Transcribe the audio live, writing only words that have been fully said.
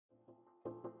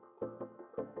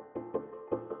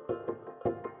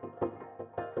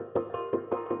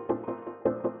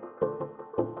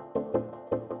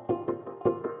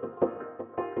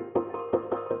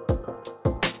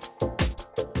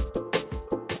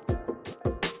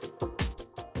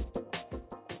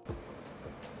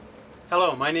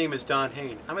Hello, my name is Don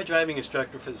Hain. I'm a driving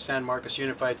instructor for the San Marcos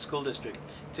Unified School District.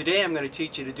 Today I'm going to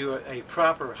teach you to do a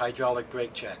proper hydraulic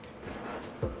brake check.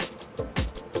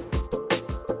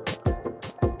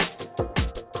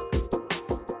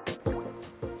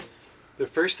 The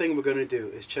first thing we're going to do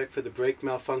is check for the brake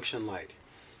malfunction light.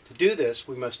 To do this,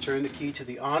 we must turn the key to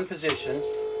the on position,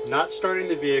 not starting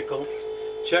the vehicle,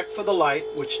 check for the light,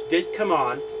 which did come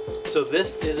on, so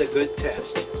this is a good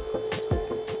test.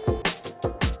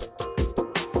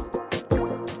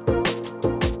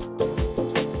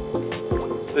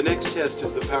 The next test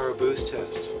is the power boost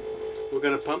test. We're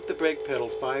going to pump the brake pedal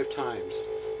 5 times,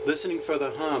 listening for the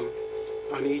hum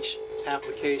on each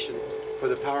application for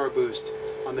the power boost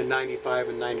on the 95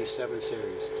 and 97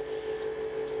 series.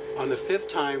 On the 5th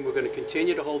time, we're going to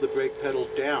continue to hold the brake pedal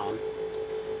down,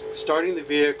 starting the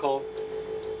vehicle,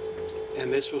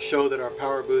 and this will show that our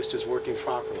power boost is working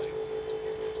properly.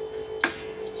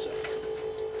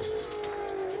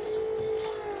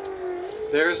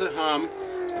 There's a hum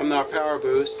from our power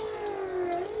boost.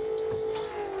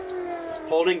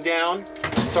 Holding down,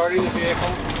 starting the vehicle,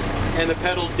 and the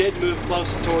pedal did move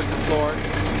closer towards the floor.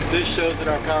 This shows that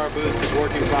our power boost is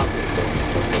working properly.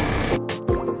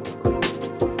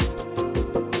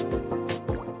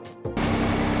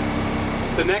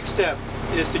 The next step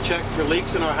is to check for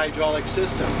leaks in our hydraulic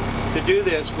system. To do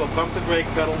this, we'll pump the brake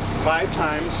pedal 5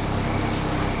 times.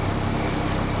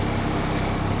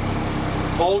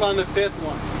 Hold on the 5th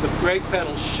one. The brake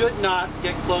pedal should not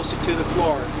get closer to the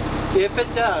floor. If it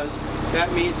does,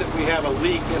 that means that we have a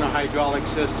leak in a hydraulic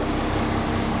system.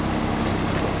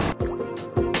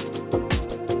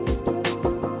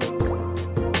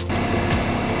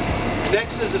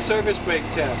 Next is a service brake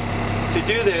test. To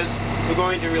do this, we're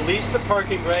going to release the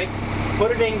parking brake, put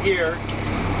it in gear,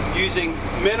 using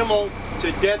minimal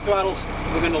to dead throttle.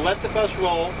 We're going to let the bus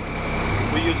roll.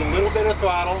 We use a little bit of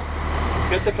throttle,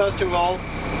 get the bus to roll,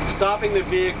 stopping the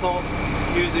vehicle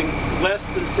using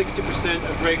less than 60%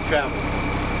 of brake travel.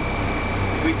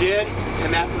 We did,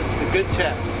 and that was a good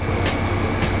test.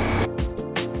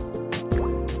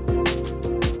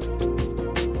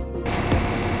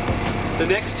 The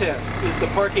next test is the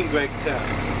parking brake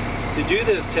test. To do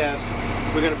this test,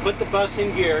 we're going to put the bus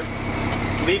in gear,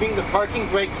 leaving the parking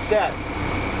brake set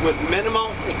with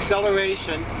minimal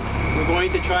acceleration. We're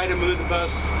going to try to move the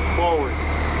bus forward.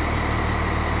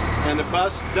 And the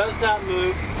bus does not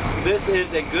move. This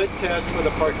is a good test for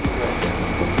the parking brake.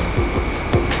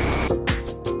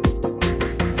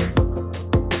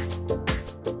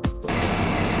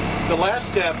 The last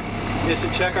step is to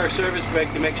check our service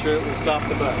brake to make sure it will stop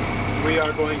the bus. We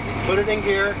are going to put it in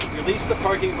gear, release the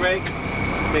parking brake,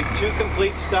 make 2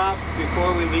 complete stops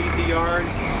before we leave the yard.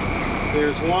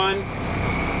 There's 1,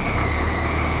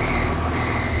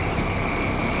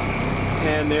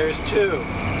 and there's 2.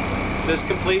 This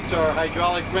completes our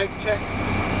hydraulic brake check,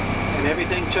 and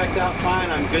everything checked out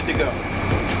fine. I'm good to go.